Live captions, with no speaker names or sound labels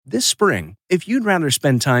This spring, if you'd rather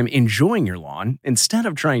spend time enjoying your lawn instead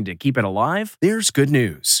of trying to keep it alive, there's good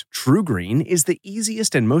news. TruGreen is the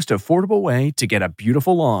easiest and most affordable way to get a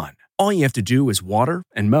beautiful lawn. All you have to do is water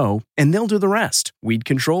and mow, and they'll do the rest. Weed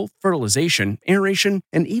control, fertilization, aeration,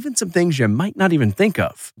 and even some things you might not even think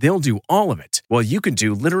of. They'll do all of it, while you can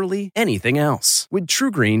do literally anything else. With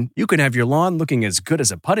TruGreen, you can have your lawn looking as good as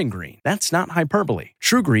a putting green. That's not hyperbole.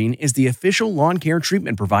 TruGreen is the official lawn care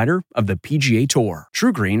treatment provider of the PGA Tour.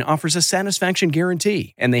 TruGreen offers a satisfaction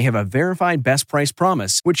guarantee, and they have a verified best price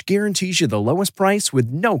promise, which guarantees you the lowest price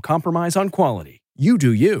with no compromise on quality. You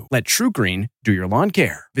do you. Let TruGreen do your lawn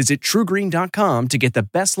care. Visit TruGreen.com to get the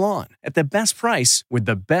best lawn at the best price with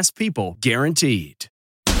the best people guaranteed.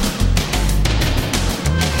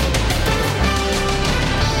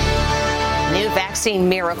 New vaccine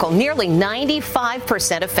miracle, nearly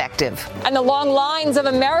 95% effective. And the long lines of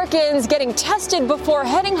Americans getting tested before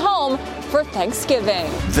heading home for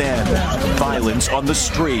Thanksgiving. Then, violence on the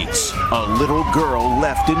streets. A little girl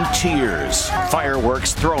left in tears.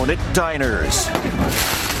 Fireworks thrown at diners.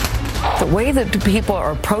 The way that people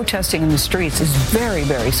are protesting in the streets is very,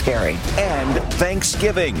 very scary. And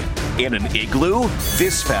Thanksgiving. In an igloo,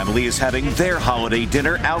 this family is having their holiday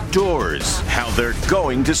dinner outdoors. How they're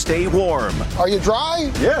going to stay warm. Are you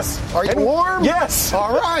dry? Yes. Are you warm? Yes.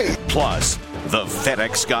 All right. Plus, the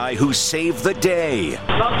FedEx guy who saved the day.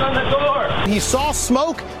 Knocked on the door. He saw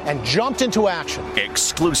smoke and jumped into action.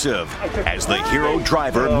 Exclusive, as the hero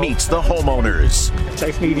driver meets the homeowners.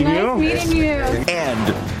 Nice meeting you. Nice meeting you.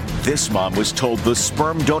 And this mom was told the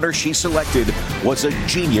sperm donor she selected was a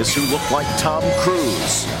genius who looked like Tom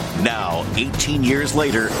Cruise. Now, 18 years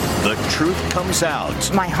later, the truth comes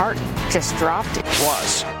out. My heart just dropped.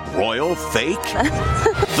 Plus, royal fake?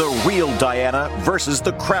 The real Diana versus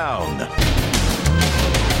the crown.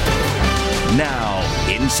 Now,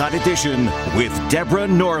 Inside Edition with Deborah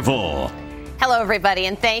Norville. Hello, everybody,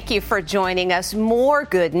 and thank you for joining us. More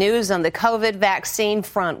good news on the COVID vaccine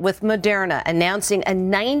front, with Moderna announcing a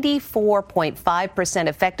 94.5%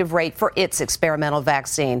 effective rate for its experimental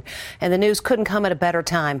vaccine. And the news couldn't come at a better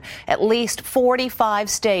time. At least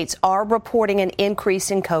 45 states are reporting an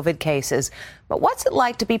increase in COVID cases. But what's it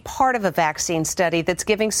like to be part of a vaccine study that's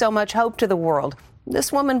giving so much hope to the world?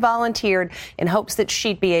 This woman volunteered in hopes that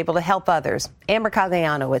she'd be able to help others. Amber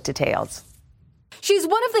Cagliano with details. She's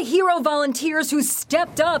one of the hero volunteers who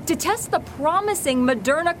stepped up to test the promising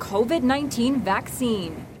Moderna COVID-19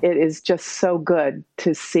 vaccine. It is just so good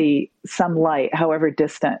to see some light, however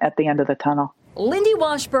distant, at the end of the tunnel. Lindy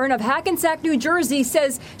Washburn of Hackensack, New Jersey,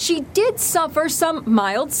 says she did suffer some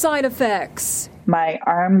mild side effects. My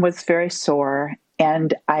arm was very sore,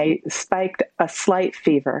 and I spiked a slight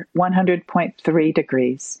fever, 100.3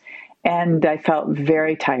 degrees. And I felt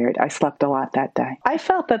very tired. I slept a lot that day. I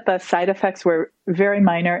felt that the side effects were very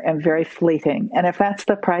minor and very fleeting. And if that's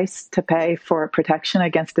the price to pay for protection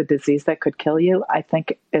against a disease that could kill you, I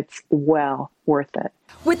think it's well worth it.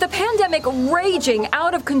 With the pandemic raging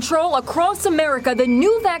out of control across America, the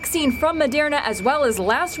new vaccine from Moderna, as well as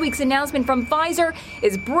last week's announcement from Pfizer,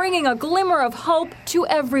 is bringing a glimmer of hope to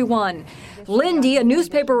everyone. Lindy, a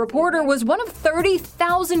newspaper reporter, was one of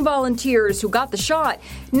 30,000 volunteers who got the shot.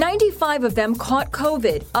 95 of them caught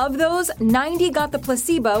COVID. Of those, 90 got the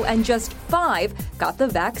placebo and just 5 got the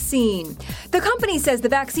vaccine. The company says the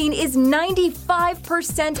vaccine is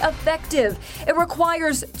 95% effective. It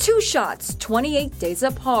requires 2 shots, 28 days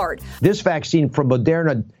apart. This vaccine from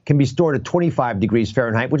Moderna can be stored at 25 degrees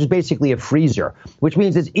Fahrenheit, which is basically a freezer, which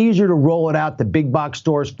means it's easier to roll it out to big box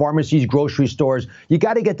stores, pharmacies, grocery stores. You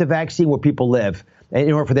got to get the vaccine where people live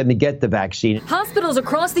in order for them to get the vaccine. Hospitals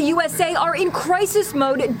across the USA are in crisis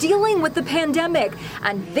mode dealing with the pandemic.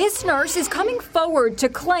 And this nurse is coming forward to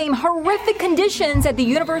claim horrific conditions at the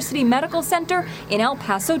University Medical Center in El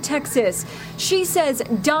Paso, Texas. She says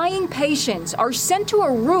dying patients are sent to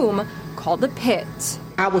a room called the pit.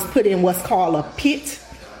 I was put in what's called a pit.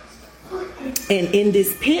 And in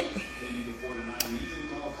this pit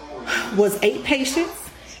was 8 patients,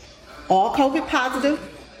 all COVID positive.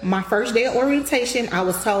 My first day of orientation, I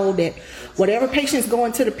was told that whatever patients go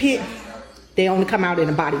into the pit, they only come out in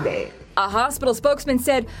a body bag. A hospital spokesman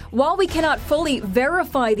said, while we cannot fully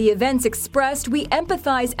verify the events expressed, we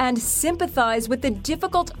empathize and sympathize with the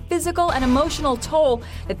difficult physical and emotional toll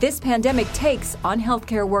that this pandemic takes on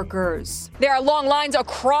healthcare workers. There are long lines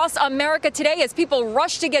across America today as people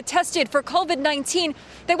rush to get tested for COVID-19.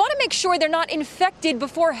 They want to make sure they're not infected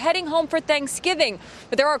before heading home for Thanksgiving.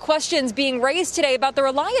 But there are questions being raised today about the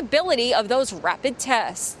reliability of those rapid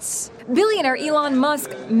tests. Billionaire Elon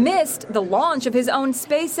Musk missed the launch of his own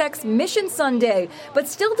SpaceX mission Sunday, but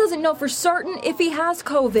still doesn't know for certain if he has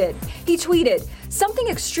COVID. He tweeted, "Something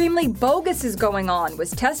extremely bogus is going on.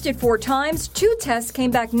 Was tested 4 times, 2 tests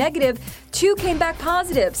came back negative, 2 came back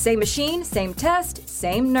positive. Same machine, same test,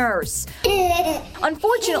 same nurse."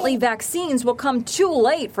 Unfortunately, vaccines will come too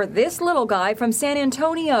late for this little guy from San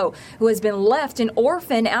Antonio, who has been left an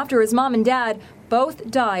orphan after his mom and dad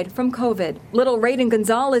both died from COVID. Little Raiden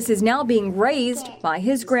Gonzalez is now being raised by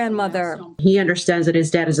his grandmother. He understands that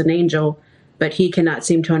his dad is an angel, but he cannot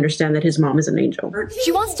seem to understand that his mom is an angel.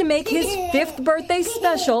 She wants to make his 5th birthday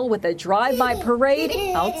special with a drive-by parade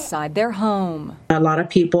outside their home. A lot of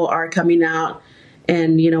people are coming out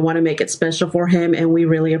and, want to make it special for him, and we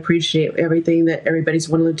really appreciate everything that everybody's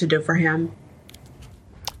willing to do for him.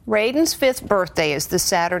 Raiden's 5th birthday is the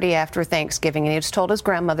Saturday after Thanksgiving, and he just told his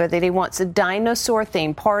grandmother that he wants a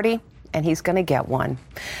dinosaur-themed party, and he's going to get one.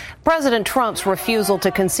 President Trump's refusal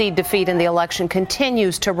to concede defeat in the election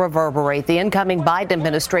continues to reverberate. The incoming Biden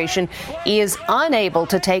administration is unable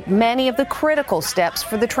to take many of the critical steps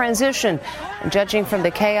for the transition. And judging from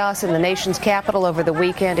the chaos in the nation's capital over the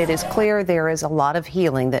weekend, it is clear there is a lot of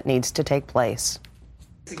healing that needs to take place.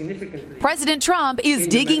 President Trump is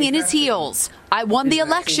digging in his heels. "I won the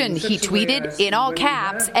election," he tweeted in all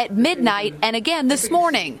caps at midnight and again this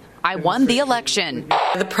morning. "I won the election."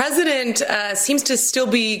 The president seems to still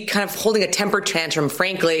be kind of holding a temper tantrum,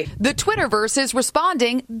 frankly. The Twitterverse is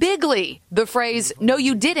responding bigly. The phrase, "No,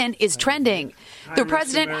 you didn't," is trending. The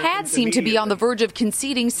president had seemed to be on the verge of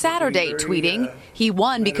conceding Saturday, tweeting, "He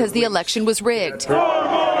won because the election was rigged."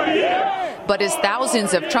 But as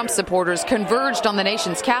thousands of Trump supporters converged on the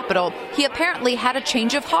nation's capital, he apparently had a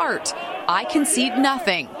change of heart. "I concede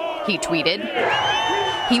nothing," he tweeted.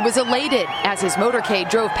 He was elated as his motorcade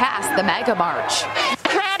drove past the MAGA march.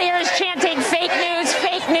 Crowd here is chanting fake news,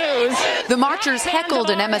 fake news. The marchers heckled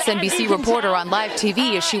an MSNBC reporter on live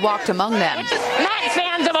TV as she walked among them. Not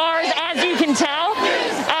fans of ours, as you can tell,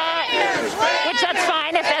 which that's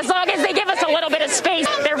fine. As long as they give us a little bit of space,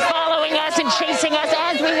 they're following us and chasing us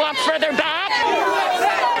as we walk further back.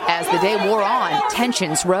 As the day wore on,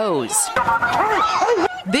 tensions rose.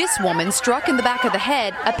 This woman struck in the back of the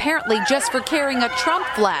head, apparently just for carrying a Trump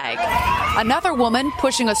flag. Another woman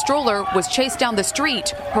pushing a stroller was chased down the street,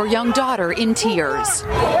 her young daughter in tears.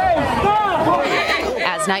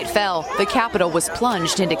 As night fell, the Capitol was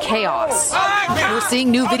plunged into chaos. We're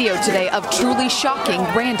seeing new video today of truly shocking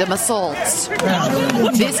random assaults.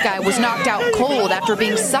 This guy was knocked out cold after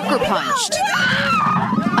being sucker punched.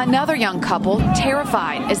 Another young couple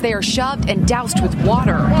terrified as they are shoved and doused with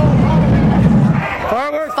water.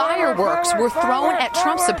 Fireworks were thrown at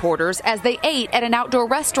Trump supporters as they ate at an outdoor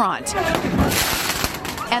restaurant.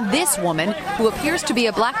 And this woman, who appears to be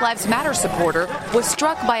a Black Lives Matter supporter, was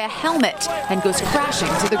struck by a helmet and goes crashing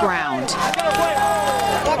to the ground.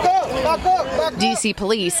 D.C.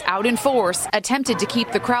 police, out in force, attempted to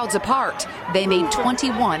keep the crowds apart. They made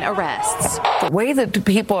 21 arrests. The way that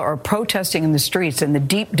people are protesting in the streets and the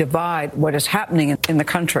deep divide, what is happening in the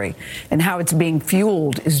country and how it's being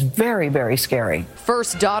fueled is very, very scary.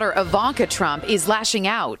 First daughter Ivanka Trump is lashing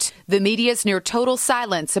out. The media's near total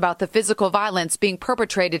silence about the physical violence being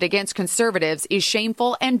perpetrated against conservatives is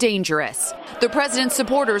shameful and dangerous. The president's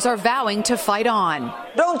supporters are vowing to fight on.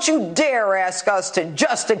 Don't you dare ask us to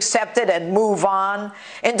just accept it and move on.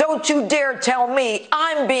 And don't you dare tell me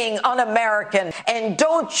I'm being un-American. And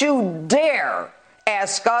don't you dare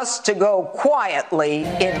ask us to go quietly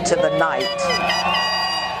into the night.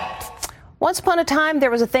 Once upon a time, there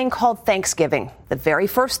was a thing called Thanksgiving. The very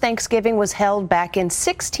first Thanksgiving was held back in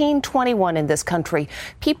 1621 in this country.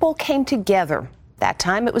 People came together. That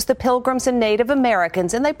time it was the Pilgrims and Native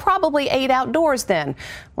Americans, and they probably ate outdoors then.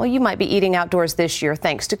 Well, you might be eating outdoors this year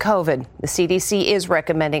thanks to COVID. The CDC is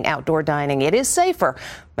recommending outdoor dining. It is safer.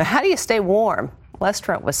 But how do you stay warm? Les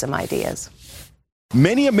Trent with some ideas.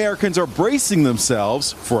 Many Americans are bracing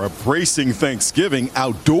themselves for a bracing Thanksgiving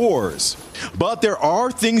outdoors. But there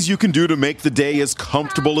are things you can do to make the day as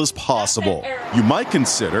comfortable as possible. You might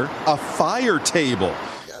consider a fire table.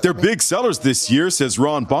 They're big sellers this year, says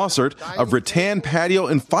Ron Bossert of Rattan Patio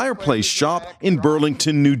and Fireplace Shop in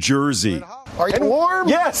Burlington, New Jersey. Are you warm?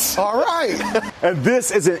 Yes. All right. And this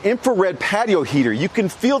is an infrared patio heater. You can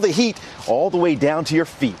feel the heat all the way down to your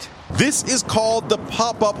feet. This is called the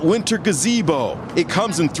Pop-Up Winter Gazebo. It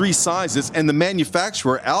comes in 3 sizes, and the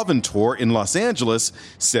manufacturer, Alventor in Los Angeles,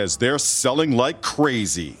 says they're selling like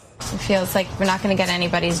crazy. It feels like we're not going to get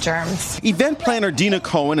anybody's germs. Event planner Dina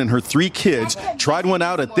Cohen and her 3 kids tried one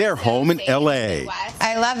out at their home in L.A.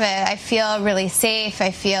 I love it. I feel really safe.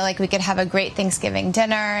 I feel like we could have a great Thanksgiving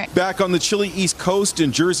dinner. Back on the chilly East Coast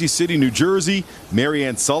in Jersey City, New Jersey,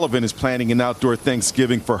 Marianne Sullivan is planning an outdoor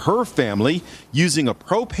Thanksgiving for her family using a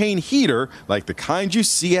propane heater like the kind you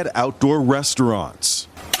see at outdoor restaurants.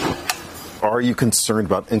 Are you concerned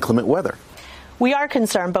about inclement weather? We are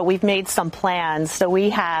concerned, but we've made some plans. So we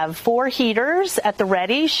have 4 heaters at the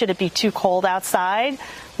ready should it be too cold outside.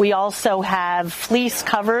 We also have fleece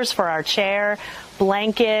covers for our chair,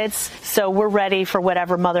 blankets, so we're ready for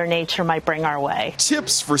whatever Mother Nature might bring our way.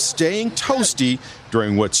 Tips for staying toasty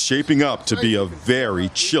during what's shaping up to be a very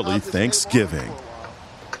chilly Thanksgiving.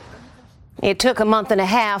 It took a month and a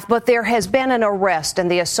half, but there has been an arrest in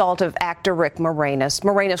the assault of actor Rick Moranis.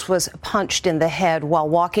 Moranis was punched in the head while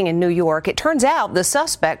walking in New York. It turns out the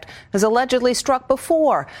suspect has allegedly struck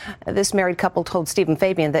before. This married couple told Stephen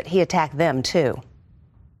Fabian that he attacked them, too.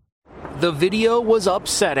 The video was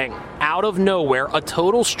upsetting. Out of nowhere, a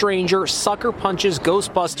total stranger sucker punches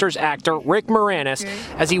Ghostbusters actor Rick Moranis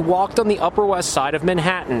as he walked on the Upper West Side of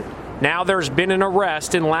Manhattan. Now there's been an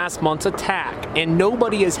arrest in last month's attack, and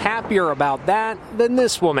nobody is happier about that than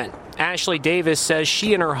this woman. Ashley Davis says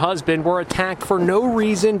she and her husband were attacked for no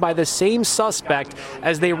reason by the same suspect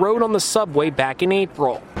as they rode on the subway back in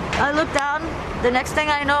April. I look down, the next thing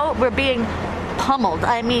I know, we're being pummeled.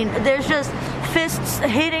 I mean, there's just fists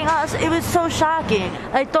hitting us. It was so shocking.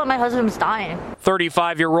 I thought my husband was dying.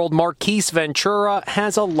 35-year-old Marquise Ventura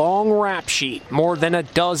has a long rap sheet, more than a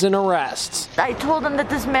dozen arrests. I told him that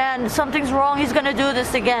this man, something's wrong. He's going to do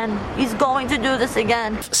this again. He's going to do this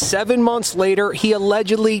again. 7 months later, he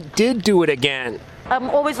allegedly did do it again. I'm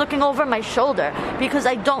always looking over my shoulder because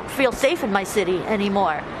I don't feel safe in my city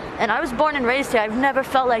anymore. And I was born and raised here. I've never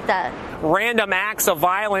felt like that. Random acts of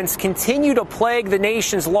violence continue to plague the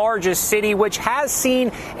nation's largest city, which has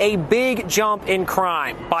seen a big jump in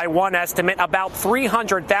crime. By one estimate, about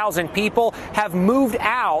 300,000 people have moved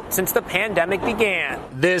out since the pandemic began.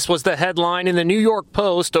 This was the headline in the New York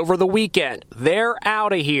Post over the weekend. They're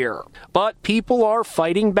out of here. But people are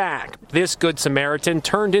fighting back. This Good Samaritan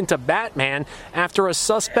turned into Batman after a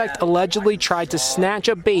suspect allegedly tried to snatch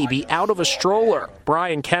a baby out of a stroller.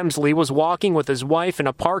 Brian Kemsley was walking with his wife in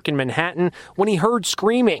a park in Manhattan when he heard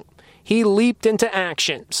screaming. He leaped into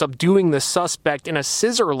action, subduing the suspect in a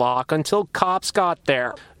scissor lock until cops got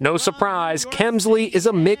there. No surprise, Kemsley is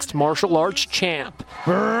a mixed martial arts champ.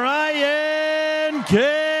 Brian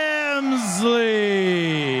Kemsley.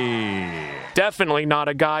 Definitely not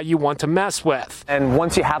a guy you want to mess with. And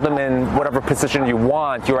once you have them in whatever position you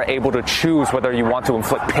want, you are able to choose whether you want to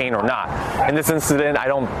inflict pain or not. In this incident, I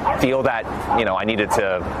don't feel that, I needed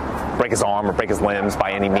to break his arm or break his limbs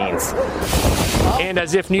by any means. And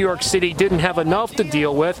as if New York City didn't have enough to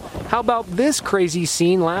deal with, how about this crazy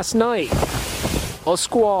scene last night? A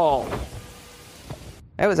squall.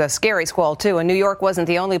 It was a scary squall, too, and New York wasn't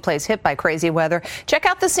the only place hit by crazy weather. Check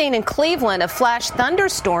out the scene in Cleveland. A flash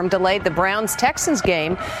thunderstorm delayed the Browns-Texans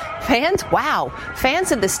game. Fans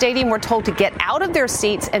at the stadium were told to get out of their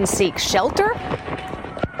seats and seek shelter.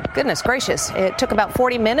 Goodness gracious. It took about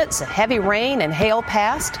 40 minutes. Heavy rain and hail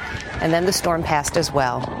passed, and then the storm passed as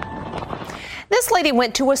well. This lady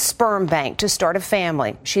went to a sperm bank to start a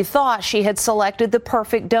family. She thought she had selected the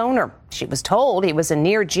perfect donor. She was told he was a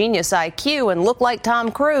near genius IQ and looked like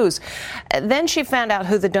Tom Cruise. Then she found out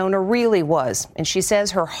who the donor really was, and she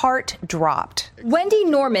says her heart dropped. Wendy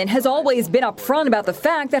Norman has always been upfront about the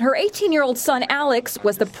fact that her 18-year-old son Alex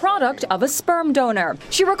was the product of a sperm donor.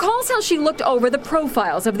 She recalls how she looked over the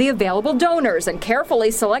profiles of the available donors and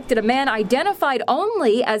carefully selected a man identified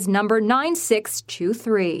only as number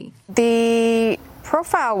 9623. The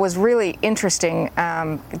profile was really interesting.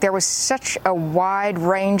 There was such a wide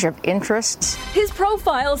range of interests. His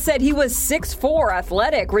profile said he was 6'4",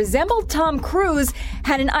 athletic, resembled Tom Cruise,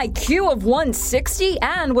 had an IQ of 160,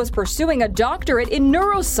 and was pursuing a doctorate in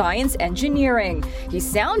neuroscience engineering. He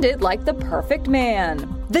sounded like the perfect man.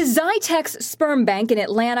 The Zytex sperm bank in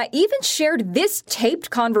Atlanta even shared this taped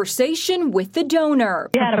conversation with the donor.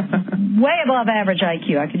 He had a way above average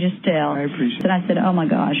IQ, I could just tell. I appreciate it. And I said, oh my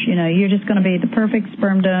gosh, you're just going to be the perfect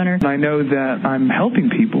sperm donor. I know that I'm helping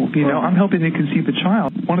people. I'm helping to conceive a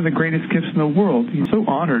child. One of the greatest gifts in the world. I'm so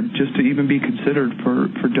honored just to even be considered for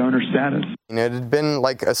donor status. It had been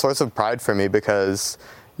like a source of pride for me because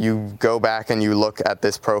you go back and you look at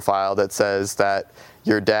this profile that says that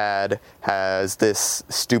your dad has this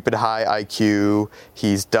stupid high IQ,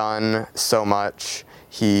 he's done so much,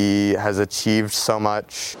 He has achieved so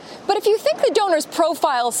much. But if you think the donor's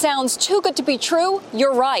profile sounds too good to be true,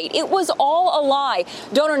 you're right. It was all a lie.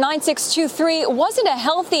 Donor 9623 wasn't a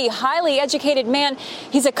healthy, highly educated man.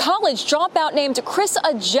 He's a college dropout named Chris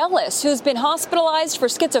Agelis, who's been hospitalized for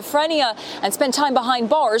schizophrenia and spent time behind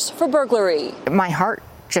bars for burglary. My heart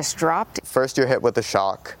just dropped. First, you're hit with the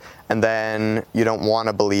shock, and then you don't want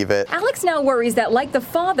to believe it. Alex now worries that, like the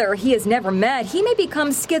father he has never met, he may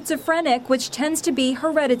become schizophrenic, which tends to be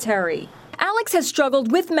hereditary. Alex has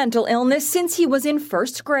struggled with mental illness since he was in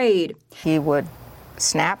first grade. He would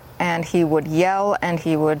snap and he would yell and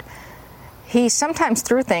he sometimes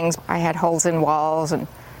threw things. I had holes in walls and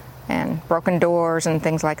broken doors and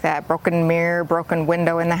things like that, broken mirror, broken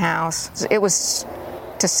window in the house. It was,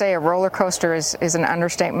 to say a roller coaster is an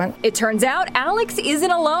understatement. It turns out Alex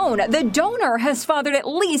isn't alone. The donor has fathered at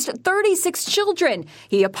least 36 children.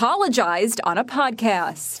 He apologized on a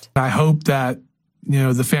podcast. I hope that,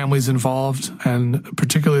 the families involved and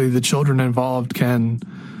particularly the children involved can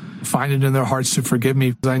find it in their hearts to forgive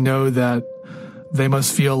me. I know that they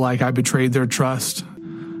must feel like I betrayed their trust,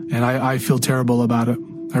 and I feel terrible about it.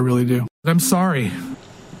 I really do. I'm sorry.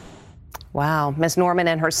 Wow. Ms. Norman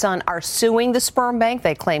and her son are suing the sperm bank.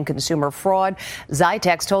 They claim consumer fraud.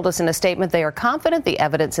 Zytex told us in a statement they are confident the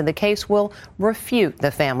evidence in the case will refute the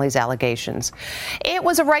family's allegations. It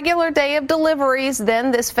was a regular day of deliveries.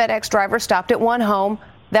 Then this FedEx driver stopped at one home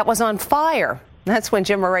that was on fire. That's when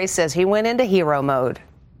Jim Moret says he went into hero mode.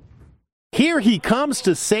 Here he comes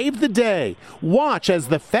to save the day. Watch as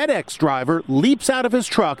the FedEx driver leaps out of his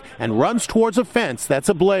truck and runs towards a fence that's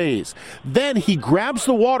ablaze. Then he grabs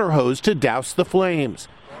the water hose to douse the flames.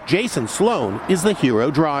 Jason Sloan is the hero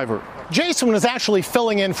driver. Jason was actually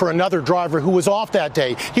filling in for another driver who was off that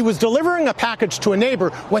day. He was delivering a package to a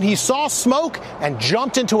neighbor when he saw smoke and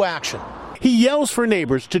jumped into action. He yells for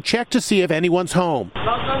neighbors to check to see if anyone's home.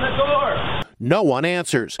 Knock on the door. No one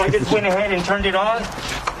answers. I just went ahead and turned it on.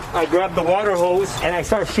 I grabbed the water hose and I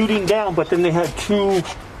started shooting down, but then they had two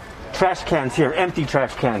trash cans here, empty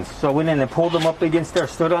trash cans. So I went in and pulled them up against there,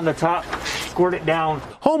 stood on the top, squirted it down.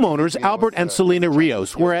 Homeowners Albert and Selena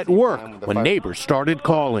Rios were at work when neighbors started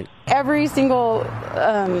calling. Every single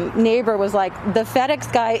neighbor was like, the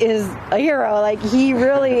FedEx guy is a hero. Like, he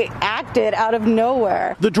really acted out of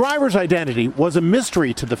nowhere. The driver's identity was a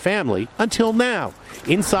mystery to the family until now.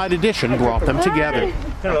 Inside Edition brought them together.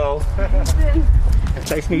 Hello.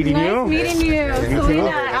 Nice meeting you. Nice meeting you, Selena,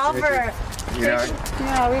 Albert.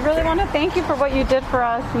 Yeah, we really want to thank you for what you did for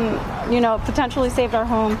us and, potentially saved our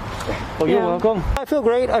home. Oh, you're welcome. I feel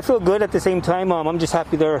great. I feel good at the same time. I'm just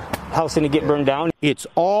happy their house didn't get burned down. It's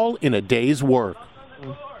all in a day's work.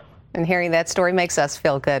 And hearing that story makes us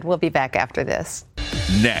feel good. We'll be back after this.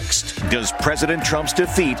 Next, does President Trump's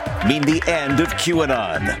defeat mean the end of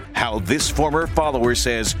QAnon? How this former follower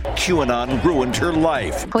says QAnon ruined her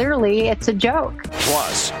life. Clearly, it's a joke.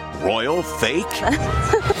 Plus, royal fake?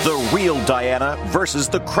 The real Diana versus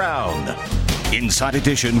the crown. Inside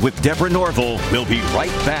Edition with Deborah Norville. We'll be right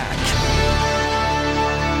back.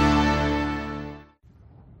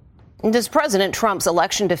 Does President Trump's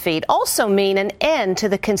election defeat also mean an end to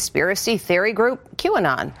the conspiracy theory group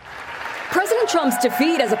QAnon? President Trump's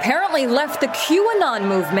defeat has apparently left the QAnon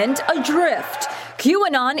movement adrift.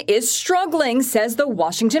 QAnon is struggling, says the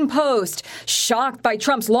Washington Post. Shocked by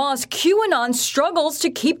Trump's loss, QAnon struggles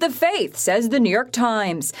to keep the faith, says the New York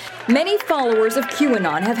Times. Many followers of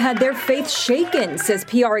QAnon have had their faith shaken, says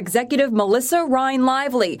PR executive Melissa Ryan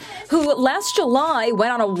Lively, who last July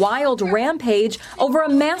went on a wild rampage over a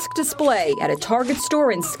mask display at a Target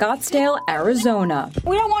store in Scottsdale, Arizona.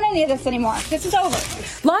 We don't want any of this anymore. This is over.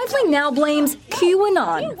 Lively now blames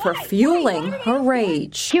QAnon for fueling her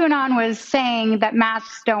rage. QAnon was saying that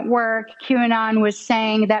masks don't work. QAnon was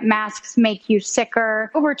saying that masks make you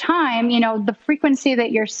sicker. Over time, the frequency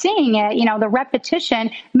that you're seeing it, the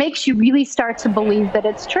repetition makes you really start to believe that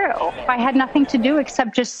it's true. I had nothing to do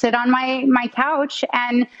except just sit on my couch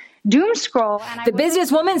and doom scroll. The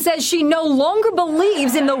businesswoman says she no longer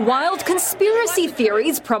believes in the wild conspiracy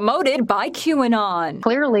theories promoted by QAnon.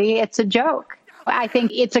 Clearly, it's a joke. I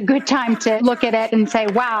think it's a good time to look at it and say,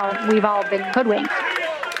 wow, we've all been hoodwinked.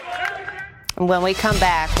 When we come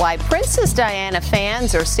back, why Princess Diana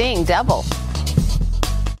fans are seeing double.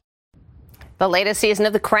 The latest season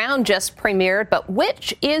of The Crown just premiered, but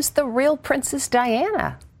which is the real Princess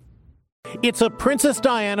Diana? It's a Princess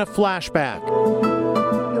Diana flashback.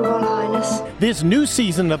 Your Royal Highness. This new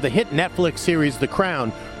season of the hit Netflix series The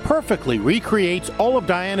Crown perfectly recreates all of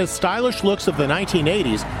Diana's stylish looks of the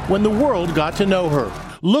 1980s when the world got to know her.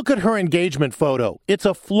 Look at her engagement photo. It's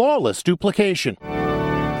a flawless duplication.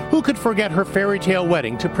 Who could forget her fairy tale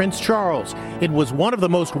wedding to Prince Charles? It was one of the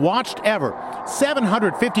most watched ever.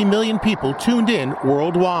 750 million people tuned in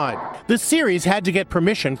worldwide. The series had to get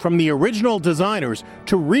permission from the original designers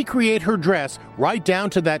to recreate her dress right down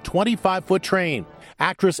to that 25-foot train.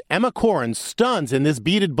 Actress Emma Corrin stuns in this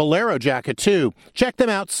beaded bolero jacket, too. Check them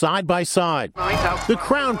out side by side. The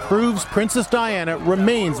Crown proves Princess Diana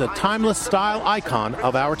remains a timeless style icon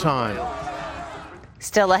of our time.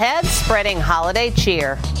 Still ahead, spreading holiday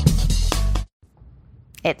cheer.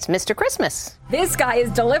 It's Mr. Christmas. This guy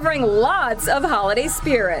is delivering lots of holiday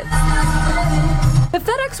spirit. The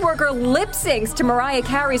FedEx worker lip syncs to Mariah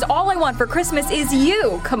Carey's All I Want for Christmas Is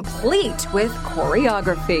You, complete with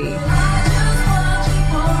choreography.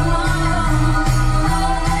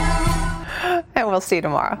 And we'll see you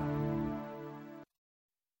tomorrow.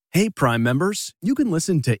 Hey, Prime members, you can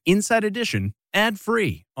listen to Inside Edition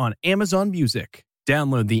ad-free on Amazon Music.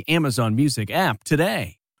 Download the Amazon Music app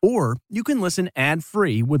today. Or you can listen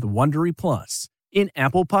ad-free with Wondery Plus in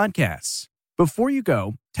Apple Podcasts. Before you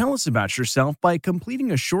go, tell us about yourself by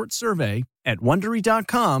completing a short survey at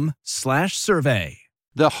Wondery.com/survey.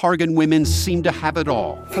 The Hargan women seem to have it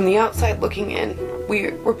all. From the outside looking in, we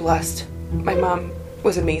were blessed. My mom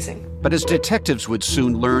was amazing. But as detectives would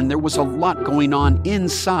soon learn, there was a lot going on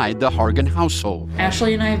inside the Hargan household.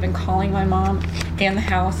 Ashley and I have been calling my mom and the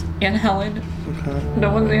house and Helen.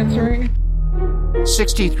 No one's answering.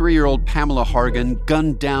 63-year-old Pamela Hargan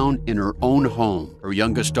gunned down in her own home. Her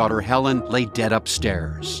youngest daughter, Helen, lay dead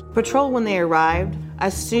upstairs. Patrol, when they arrived,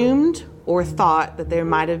 assumed or thought that there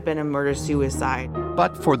might have been a murder-suicide.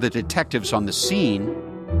 But for the detectives on the scene,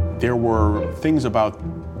 there were things about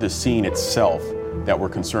the scene itself that were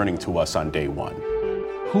concerning to us on day one.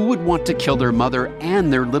 Who would want to kill their mother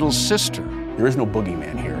and their little sister? There is no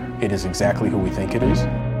boogeyman here. It is exactly who we think it is.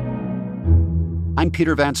 I'm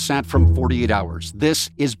Peter Van Sant from 48 Hours. This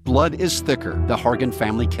is Blood is Thicker, the Hargan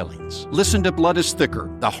Family Killings. Listen to Blood is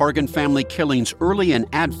Thicker, the Hargan Family Killings early and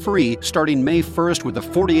ad-free starting May 1st with a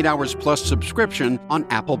 48 Hours Plus subscription on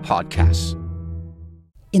Apple Podcasts.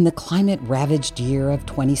 In the climate-ravaged year of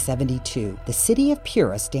 2072, the city of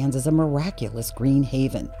Pura stands as a miraculous green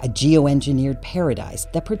haven, a geoengineered paradise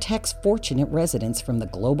that protects fortunate residents from the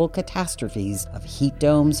global catastrophes of heat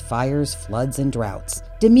domes, fires, floods, and droughts.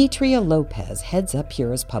 Demetria Lopez heads up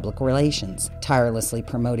Pura's public relations, tirelessly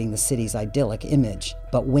promoting the city's idyllic image.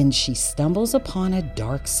 But when she stumbles upon a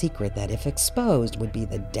dark secret that, if exposed, would be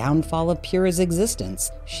the downfall of Pura's existence,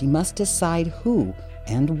 she must decide who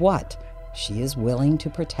and what she is willing to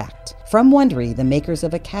protect. From Wondery, the makers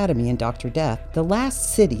of Academy and Dr. Death, The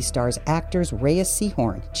Last City stars actors Reyes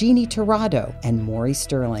Sehorn, Jeannie Torrado, and Maury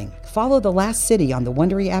Sterling. Follow The Last City on the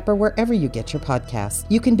Wondery app or wherever you get your podcasts.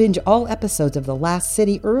 You can binge all episodes of The Last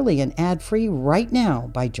City early and ad-free right now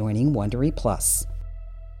by joining Wondery Plus.